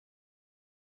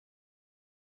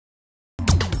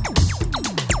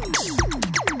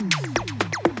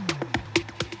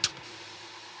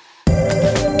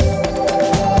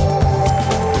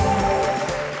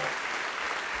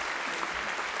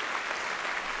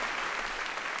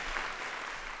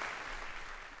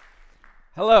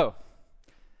Hello.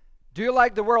 Do you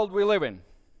like the world we live in?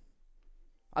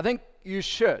 I think you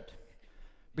should,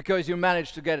 because you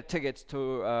managed to get tickets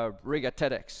to Riga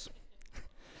TEDx.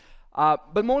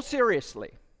 But more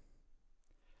seriously,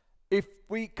 if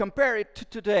we compare it to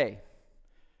today,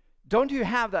 don't you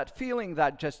have that feeling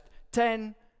that just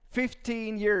 10,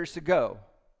 15 years ago,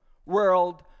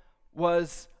 world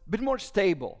was a bit more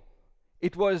stable,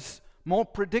 it was more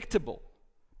predictable,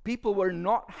 people were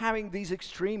not having these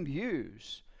extreme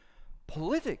views,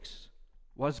 politics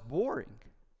was boring.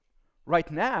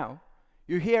 Right now,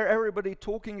 you hear everybody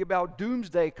talking about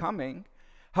doomsday coming,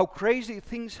 how crazy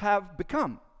things have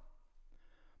become.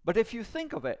 But if you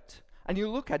think of it, and you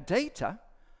look at data,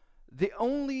 the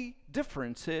only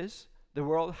difference is the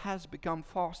world has become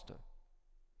faster.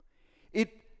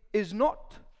 It is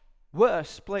not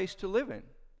worse place to live in,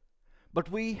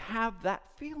 but we have that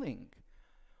feeling.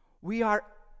 We are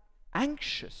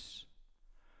anxious.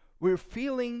 We're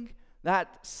feeling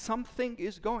that something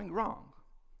is going wrong.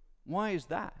 Why is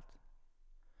that?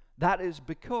 That is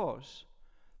because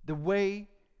the way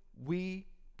we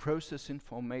process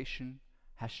information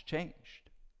has changed.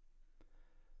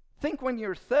 Think when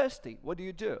you're thirsty, what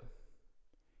do?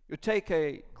 You take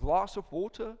a glass of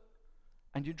water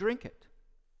and you drink it.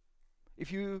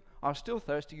 If you are still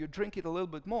thirsty, you drink it a little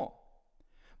bit more.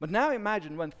 But now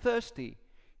imagine when thirsty,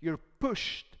 you're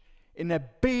pushed in a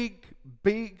big,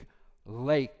 big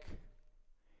lake.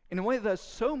 In a way, there's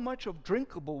so much of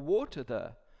drinkable water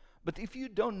there, but if you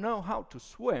don't know how to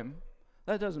swim,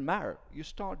 that doesn't matter. You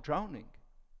start drowning.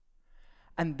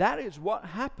 And that is what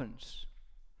happens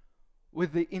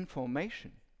with the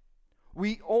information.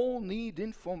 We all need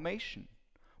information.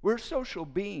 We're social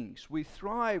beings. We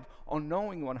thrive on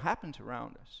knowing what happens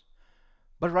around us.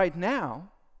 But right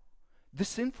now,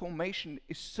 this information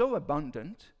is so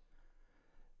abundant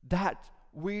that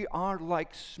we are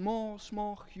like small,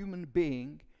 small human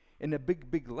being in a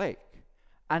big, big lake.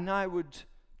 And I would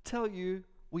tell you,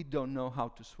 we don't know how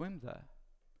to swim there.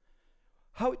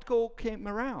 How it all came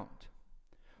around?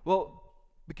 Well,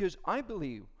 because I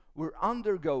believe we're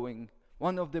undergoing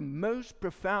one of the most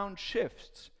profound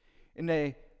shifts in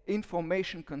the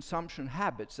information consumption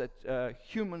habits that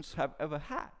humans have ever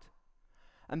had.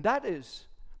 And that is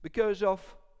because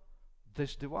of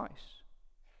this device.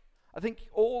 I think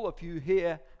all of you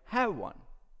here have one.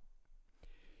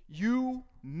 You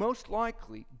most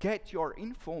likely get your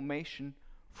information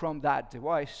from that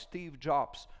device Steve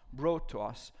Jobs brought to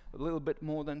us a little bit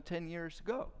more than 10 years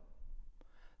ago.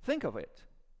 Think of it.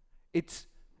 It's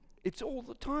all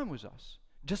the time with us.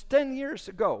 Just 10 years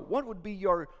ago, what would be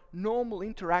your normal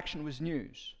interaction with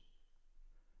news?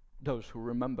 Those who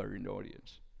remember in the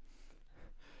audience.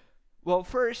 Well,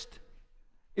 first,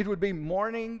 it would be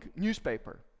morning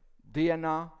newspaper.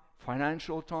 DNA,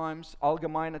 Financial Times,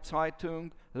 Allgemeine Zeitung,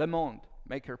 Le Monde,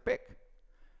 make your pick.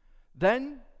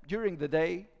 Then, during the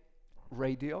day,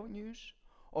 radio news,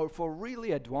 or for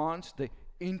really advanced, the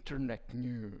internet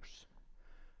news.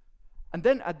 And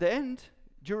then at the end,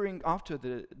 after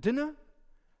the dinner,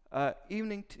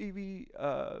 evening TV,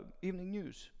 evening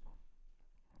news.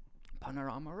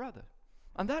 Panorama rather.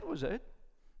 And that was it.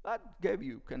 That gave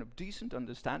you kind of decent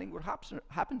understanding what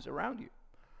happens around you.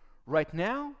 Right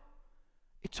now,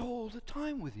 it's all the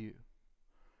time with you.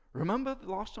 Remember the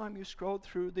last time you scrolled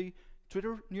through the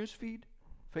Twitter news feed,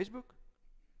 Facebook?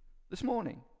 This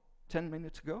morning, 10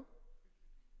 minutes ago.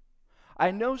 I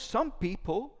know some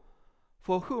people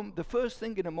for whom the first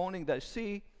thing in the morning they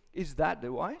see is that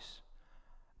device,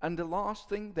 and the last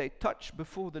thing they touch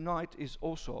before the night is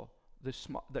also their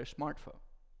smartphone.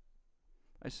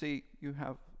 I see you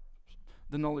have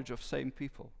the knowledge of same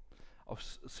people, of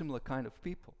similar kind of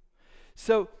people.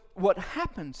 So what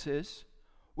happens is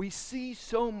we see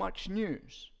so much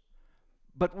news,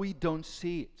 but we don't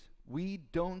see it. We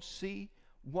don't see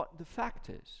what the fact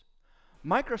is.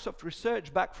 Microsoft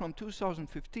research back from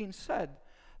 2015 said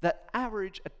that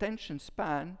average attention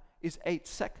span is 8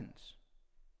 seconds.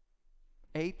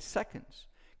 8 seconds.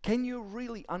 Can you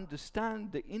really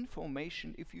understand the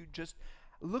information if you just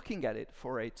looking at it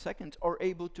for 8 seconds or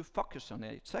able to focus on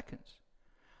 8 seconds?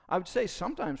 I would say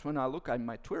sometimes when I look at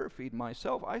my Twitter feed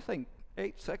myself, I think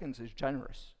 8 seconds is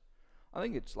generous. I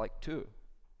think it's like 2.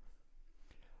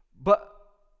 But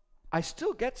I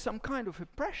still get some kind of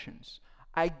impressions.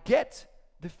 I get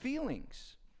the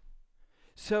feelings.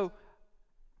 So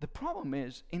the problem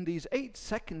is, in these 8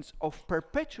 seconds of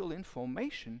perpetual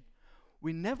information,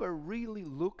 we never really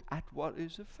look at what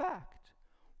is a fact.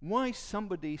 Why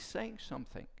somebody is saying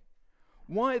something.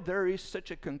 Why there is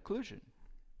such a conclusion.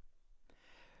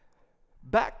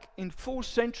 Back in 4th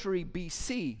century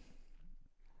BC,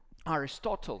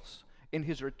 Aristotle in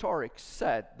his rhetoric,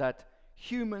 said that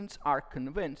humans are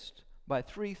convinced by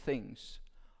three things: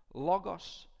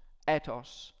 logos,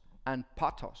 ethos, and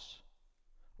pathos.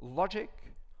 Logic,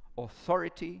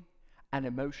 authority, and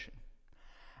emotion.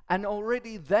 And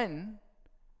already then,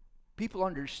 people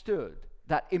understood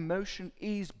that emotion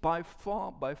is by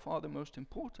far the most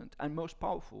important and most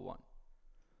powerful one.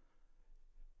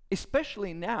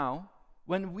 Especially now,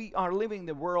 when we are living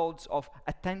the worlds of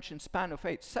attention span of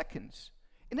 8 seconds.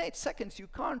 In 8 seconds, you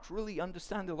can't really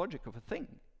understand the logic of a thing.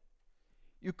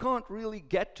 You can't really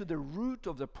get to the root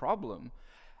of the problem.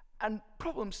 And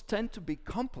problems tend to be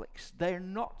complex. They're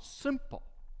not simple.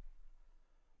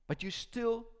 But you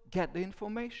still get the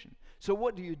information. So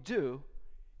what do?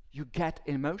 You get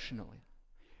emotionally.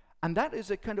 And that is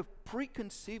a kind of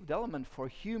preconceived element for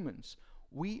humans.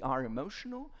 We are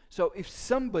emotional. So if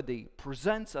somebody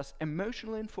presents us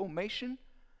emotional information,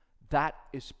 that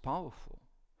is powerful.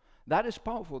 That is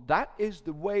powerful. That is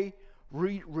the way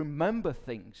we remember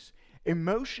things.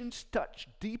 Emotions touch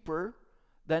deeper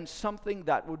than something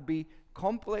that would be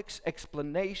complex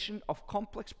explanation of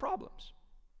complex problems.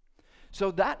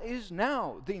 So that is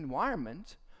now the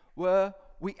environment where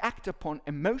we act upon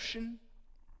emotion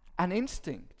and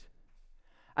instinct.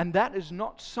 And that is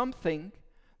not something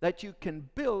that you can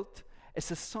build a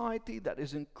society that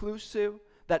is inclusive,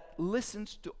 that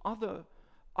listens to other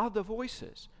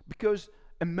voices. Because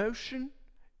emotion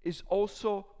is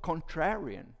also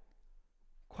contrarian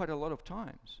quite a lot of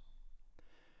times.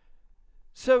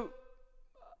 So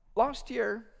last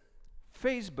year,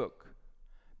 Facebook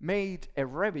made a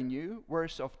revenue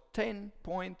worth of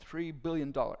 $10.3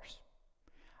 billion.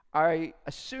 I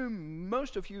assume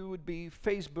most of you would be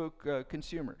Facebook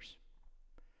consumers.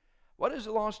 What is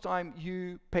the last time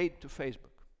you paid to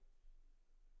Facebook?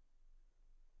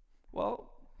 Well,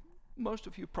 most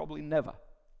of you probably never.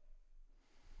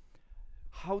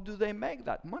 How do they make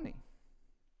that money?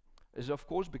 Is of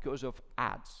course because of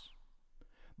ads.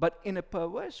 But in a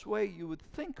perverse way, you would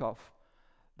think of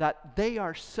that they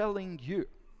are selling you.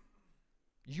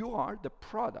 You are the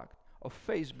product of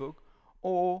Facebook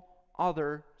or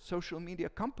other social media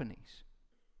companies.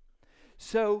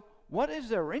 So what is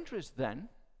their interest then?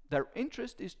 Their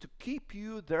interest is to keep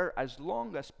you there as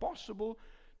long as possible,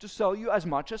 to sell you as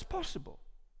much as possible.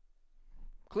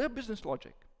 Clear business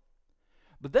logic.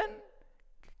 But then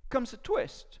comes a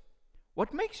twist.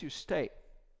 What makes you stay?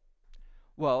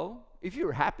 Well, if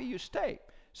you're happy, you stay.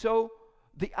 So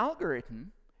the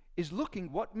algorithm is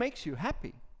looking what makes you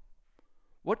happy,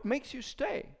 what makes you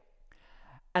stay.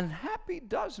 And happy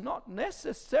does not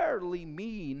necessarily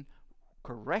mean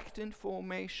correct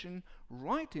information,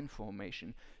 right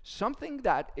information. Something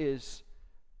that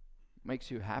makes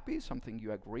you happy, something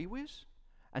you agree with,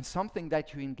 and something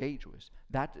that you engage with.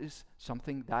 That is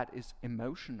something that is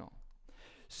emotional.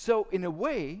 So in a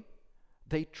way,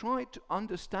 they try to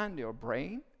understand your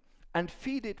brain and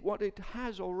feed it what it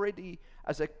has already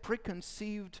as a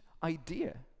preconceived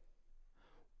idea.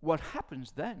 What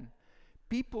happens then?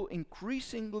 People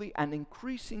increasingly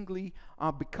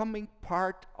are becoming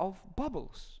part of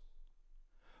bubbles,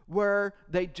 where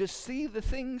they just see the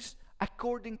things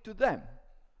according to them.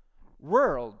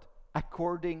 World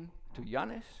according to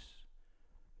Janis,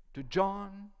 to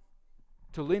John,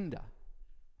 to Linda.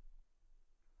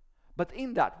 But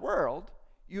in that world,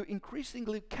 you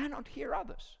increasingly cannot hear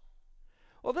others.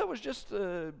 Well, that was just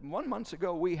 1 month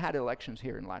ago, we had elections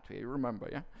here in Latvia, you remember,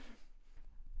 yeah?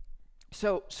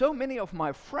 So many of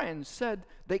my friends said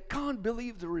they can't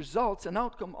believe the results and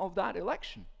outcome of that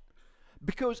election,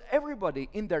 because everybody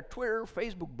in their Twitter,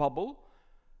 Facebook bubble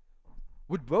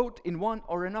would vote in one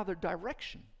or another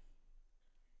direction.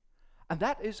 And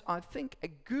that is, I think, a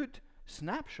good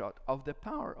snapshot of the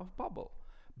power of bubble.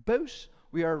 Both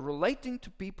we are relating to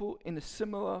people in a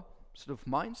similar sort of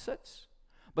mindsets,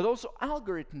 but also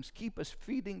algorithms keep us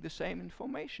feeding the same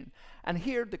information. And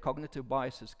here the cognitive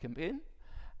biases come in,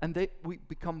 and we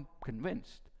become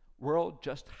convinced world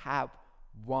just have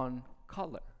one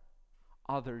color.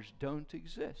 Others don't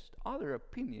exist. Other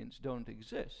opinions don't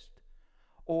exist.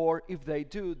 Or if they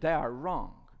do, they are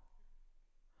wrong.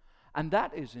 And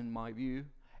that is, in my view,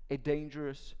 a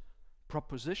dangerous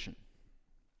proposition.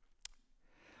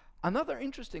 Another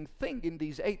interesting thing in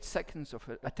these 8 seconds of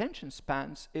attention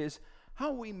spans is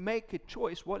how we make a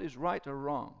choice what is right or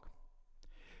wrong.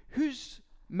 Who's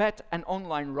met an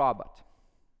online robot?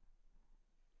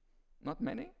 Not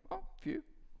many? Oh, few.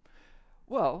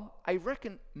 Well, I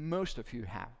reckon most of you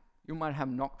have. You might have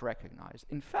not recognized.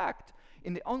 In fact,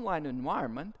 in the online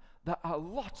environment, there are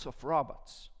lots of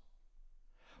robots.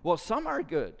 Well, some are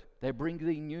good. They bring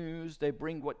the news, they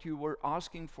bring what you were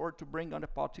asking for to bring on a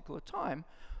particular time.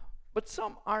 But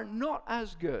some are not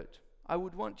as good. I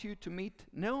would want you to meet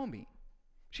Naomi.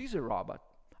 She's a robot,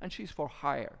 and she's for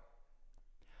hire.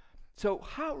 So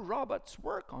how robots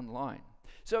work online?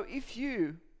 So if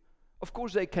you, of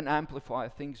course they can amplify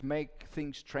things, make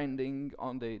things trending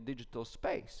on the digital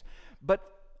space. But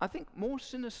I think more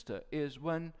sinister is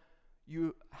when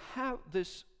you have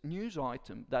this news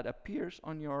item that appears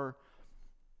on your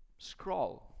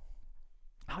scroll.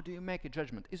 How do you make a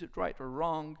judgment? Is it right or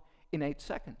wrong in 8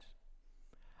 seconds?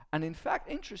 And in fact,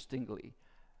 interestingly,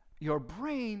 your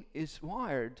brain is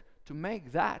wired to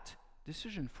make that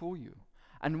decision for you.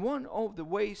 And one of the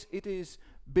ways it is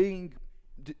being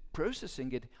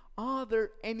processing it, are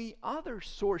there any other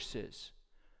sources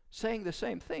saying the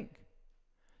same thing?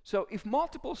 So if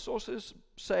multiple sources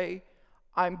say,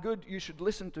 I'm good, you should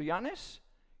listen to Janis,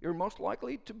 you're most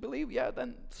likely to believe, yeah,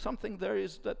 then something there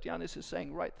is that Janis is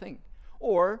saying right thing.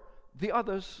 Or the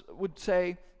others would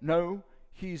say, no,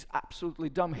 he's absolutely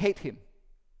dumb, hate him.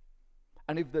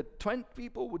 And if the 20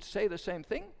 people would say the same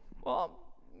thing, well,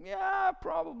 yeah,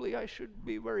 probably I should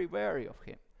be very wary of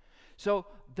him. So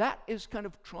that is kind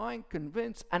of trying to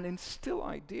convince and instill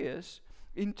ideas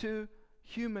into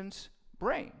humans'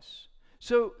 brains.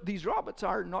 So these robots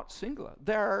are not singular.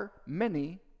 There are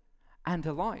many and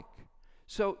alike.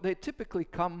 So they typically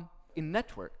come in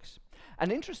networks.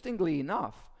 And interestingly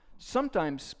enough,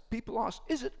 sometimes people ask,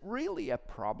 is it really a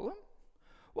problem?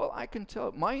 Well, I can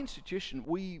tell my institution,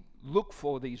 we look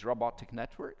for these robotic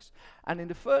networks. And in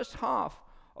the first half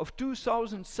of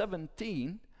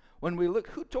 2017, when we look,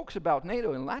 who talks about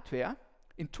NATO in Latvia,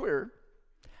 in Twitter,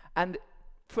 and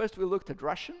first we looked at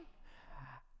Russian,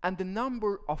 and the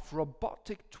number of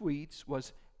robotic tweets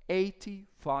was 85%.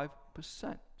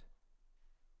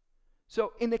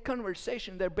 So in a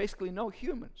conversation, there are basically no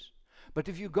humans. But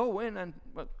if you go in and,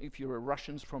 well, if you're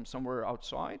Russians from somewhere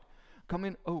outside, come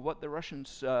in, oh, what the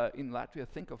Russians in Latvia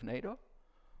think of NATO?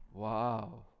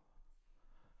 Wow.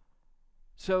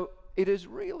 So it is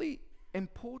really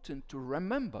important to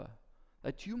remember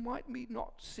that you might be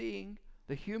not seeing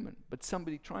the human, but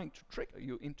somebody trying to trick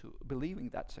you into believing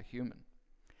that's a human.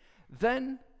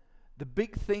 Then the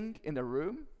big thing in the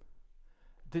room,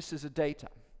 this is a data.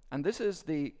 And this is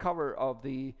the cover of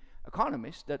The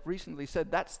Economist that recently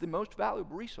said that's the most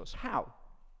valuable resource. How?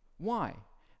 Why?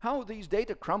 How these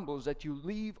data crumbles that you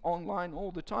leave online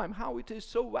all the time, how it is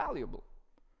so valuable?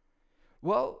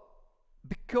 Well,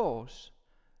 because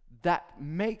that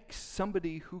makes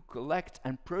somebody who collects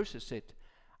and process it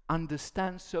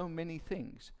understand so many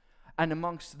things, and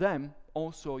amongst them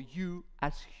also you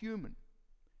as human,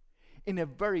 in a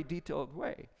very detailed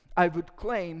way. I would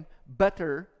claim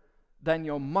better than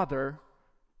your mother,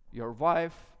 your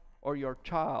wife, or your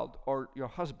child, or your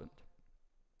husband.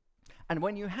 And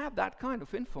when you have that kind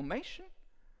of information,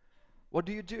 what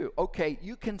do? Okay,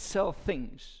 you can sell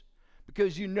things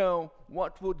because you know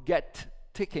what would get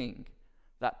ticking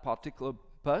that particular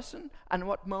person and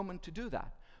what moment to do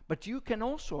that. But you can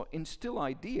also instill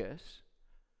ideas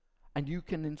and you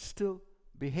can instill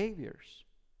behaviors.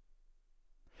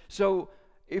 So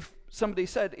if somebody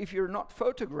said, if you're not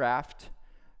photographed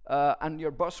and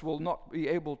your boss will not be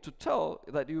able to tell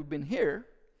that you've been here,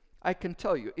 I can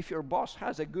tell you, if your boss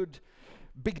has a good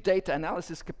big data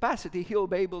analysis capacity, he'll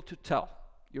be able to tell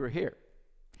you're here.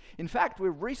 In fact,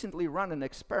 we've recently run an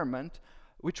experiment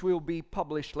which will be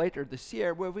published later this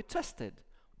year, where we tested,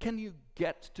 can you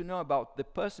get to know about the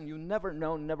person you never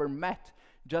known, never met,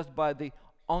 just by the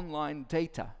online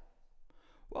data?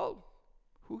 Well,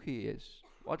 who he is,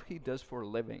 what he does for a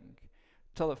living,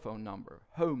 telephone number,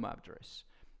 home address,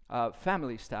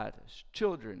 family status,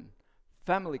 children,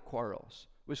 family quarrels,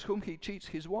 with whom he cheats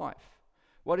his wife,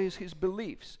 what is his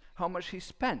beliefs, how much he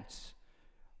spends,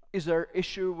 is there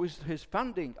issue with his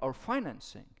funding or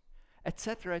financing,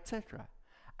 etc., etc.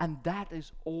 And that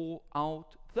is all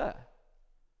out there,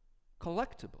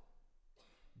 collectible.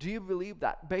 Do you believe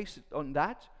that based on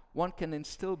that one can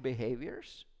instill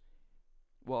behaviors?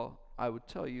 Well, I would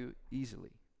tell you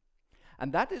easily.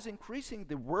 And that is increasing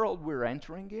the world we're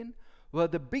entering in, where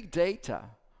the big data,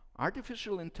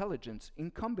 artificial intelligence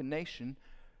in combination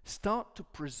start to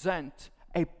present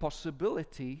a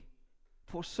possibility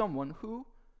for someone who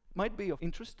might be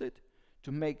interested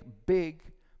to make big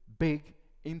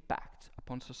impact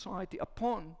upon society,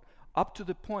 up to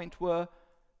the point where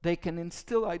they can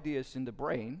instill ideas in the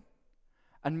brain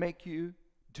and make you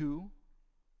do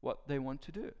what they want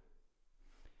to do.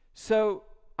 So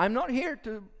I'm not here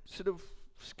to sort of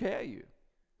scare you,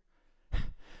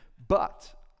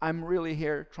 but I'm really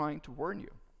here trying to warn you.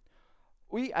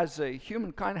 We as a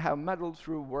humankind have muddled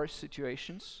through worse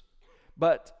situations,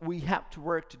 but we have to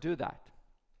work to do that.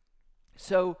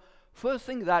 So first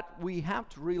thing that we have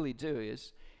to really do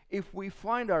is, if we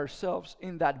find ourselves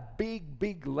in that big,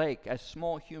 big lake as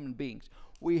small human beings,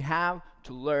 we have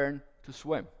to learn to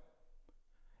swim.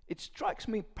 It strikes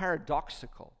me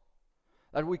paradoxical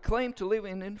that we claim to live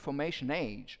in an information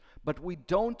age, but we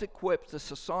don't equip the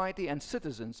society and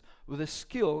citizens with the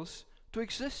skills to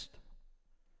exist.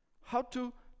 How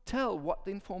to tell what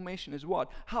the information is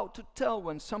what, how to tell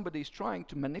when somebody is trying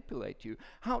to manipulate you,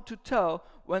 how to tell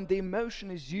when the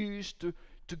emotion is used to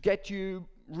get you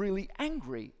really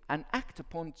angry and act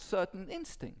upon certain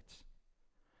instincts.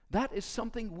 That is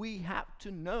something we have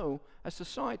to know as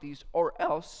societies, or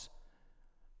else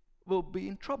we'll be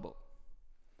in trouble.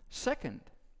 Second,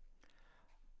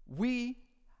 we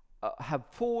have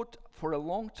fought for a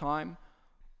long time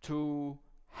to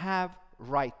have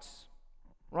rights.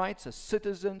 Rights as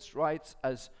citizens, rights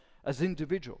as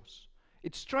individuals.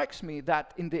 It strikes me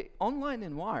that in the online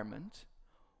environment,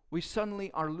 we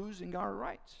suddenly are losing our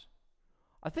rights.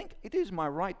 I think it is my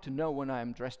right to know when I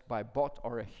am addressed by a bot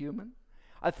or a human.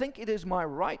 I think it is my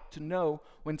right to know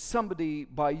when somebody,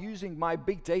 by using my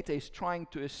big data, is trying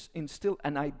to instill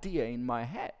an idea in my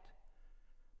head.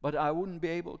 But I wouldn't be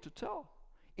able to tell.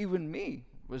 Even me,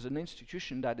 with an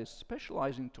institution that is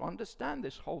specializing to understand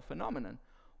this whole phenomenon,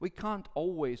 we can't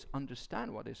always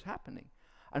understand what is happening.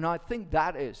 And I think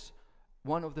that is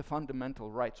one of the fundamental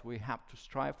rights we have to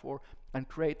strive for and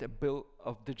create a bill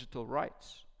of digital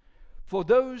rights. For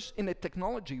those in a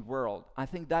technology world, I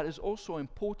think that is also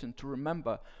important to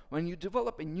remember. When you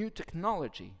develop a new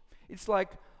technology, it's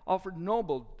like Alfred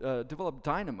Nobel developed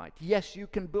dynamite. Yes, you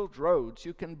can build roads,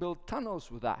 you can build tunnels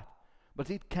with that, but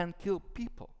it can kill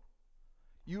people.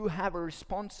 You have a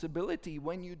responsibility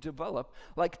when you develop,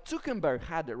 like Zuckerberg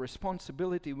had a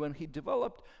responsibility when he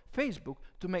developed Facebook,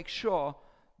 to make sure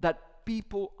that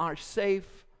people are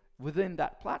safe within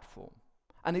that platform.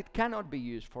 And it cannot be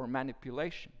used for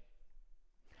manipulation.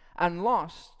 And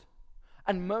last,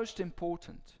 and most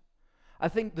important, I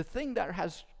think the thing that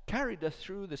has carried us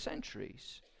through the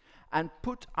centuries and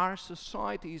put our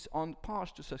societies on the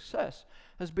path to success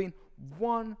has been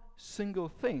one single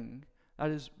thing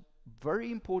that is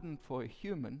very important for a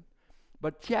human,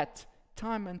 but yet,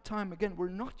 time and time again, we're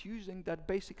not using that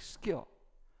basic skill.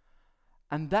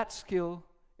 And that skill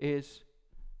is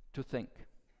to think.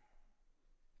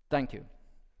 Thank you.